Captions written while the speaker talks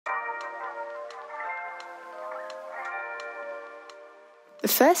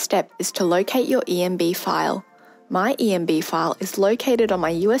first step is to locate your EMB file. My EMB file is located on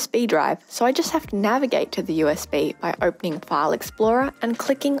my USB drive, so I just have to navigate to the USB by opening File Explorer and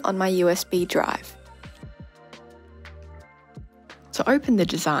clicking on my USB drive. To open the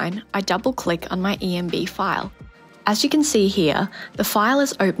design, I double-click on my EMB file. As you can see here, the file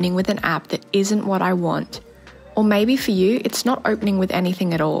is opening with an app that isn't what I want. Or maybe for you, it's not opening with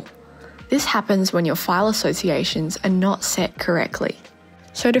anything at all. This happens when your file associations are not set correctly.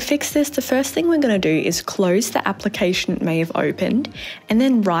 So to fix this, the first thing we're going to do is close the application it may have opened and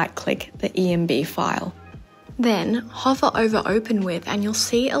then right-click the EMB file. Then hover over Open With and you'll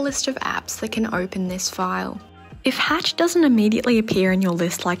see a list of apps that can open this file. If Hatch doesn't immediately appear in your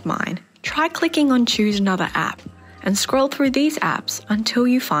list like mine, try clicking on Choose Another App and scroll through these apps until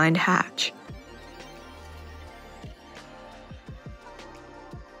you find Hatch.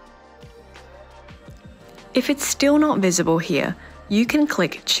 If it's still not visible here, you can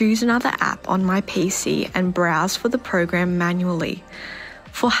click Choose Another App on my PC and browse for the program manually.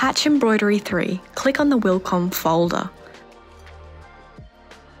 For Hatch Embroidery 3, click on the Wilcom folder.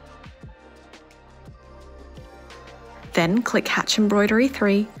 Then click Hatch Embroidery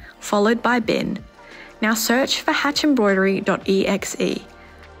 3, followed by Bin. Now search for hatchembroidery.exe.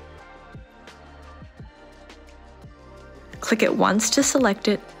 Click it once to select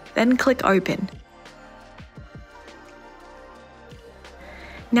it, then click Open.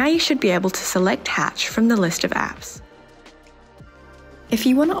 Now you should be able to select Hatch from the list of apps. If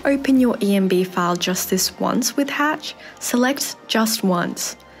you want to open your EMB file just this once with Hatch, select Just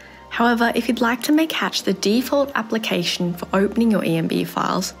Once. However, if you'd like to make Hatch the default application for opening your EMB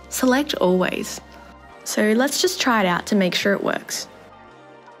files, select Always. So let's just try it out to make sure it works.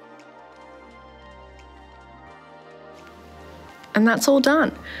 And that's all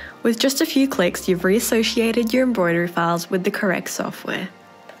done. With just a few clicks, you've reassociated your embroidery files with the correct software.